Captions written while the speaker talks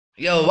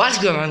Yo, what's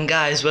going on,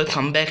 guys?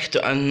 Welcome back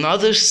to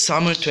another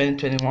summer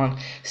 2021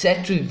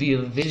 set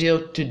reveal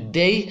video.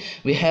 Today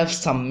we have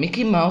some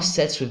Mickey Mouse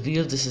sets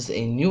revealed. This is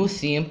a new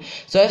theme.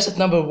 So I have set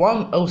number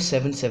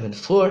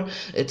 10774.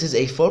 It is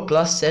a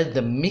 4+ set,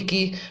 the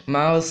Mickey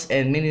Mouse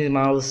and Minnie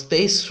Mouse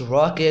Space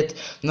Rocket.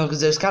 No,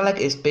 because there's kind of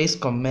like a space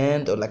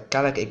command, or like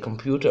kind of like a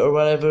computer or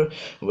whatever.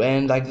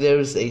 And like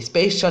there's a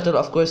space shuttle,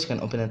 of course, you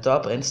can open it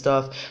up and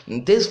stuff.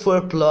 This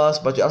 4+,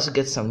 but you also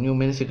get some new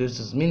minifigures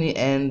with Minnie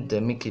and the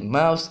Mickey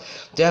Mouse.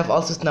 They have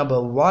also number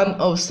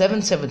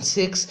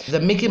 10776,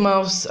 the Mickey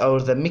Mouse or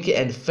the Mickey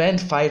and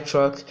Friend fire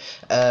truck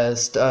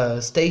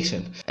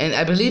station. And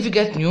I believe you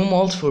get new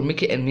molds for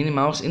Mickey and Minnie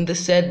Mouse in the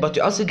set, but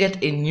you also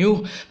get a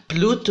new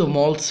Pluto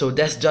mold, so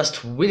that's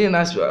just really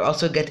nice. We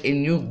also get a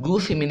new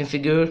Goofy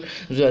minifigure,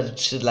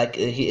 like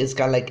he is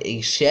kind of like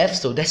a chef,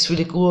 so that's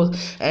really cool.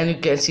 And you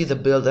can see the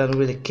build, I don't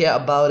really care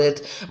about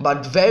it,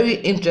 but very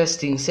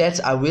interesting sets.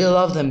 I really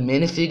love the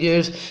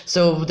minifigures.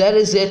 So that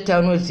is it.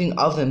 Tell me what you think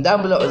of them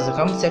down below in the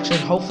comment section.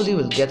 Hopefully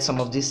we'll get some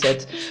of these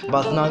sets,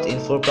 but not in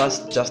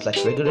 4+, just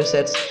like regular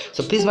sets.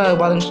 So please smash the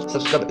button,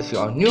 subscribe if you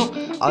are new.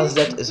 All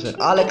that is with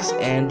Alex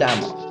and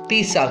Damo.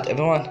 Peace out,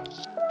 everyone.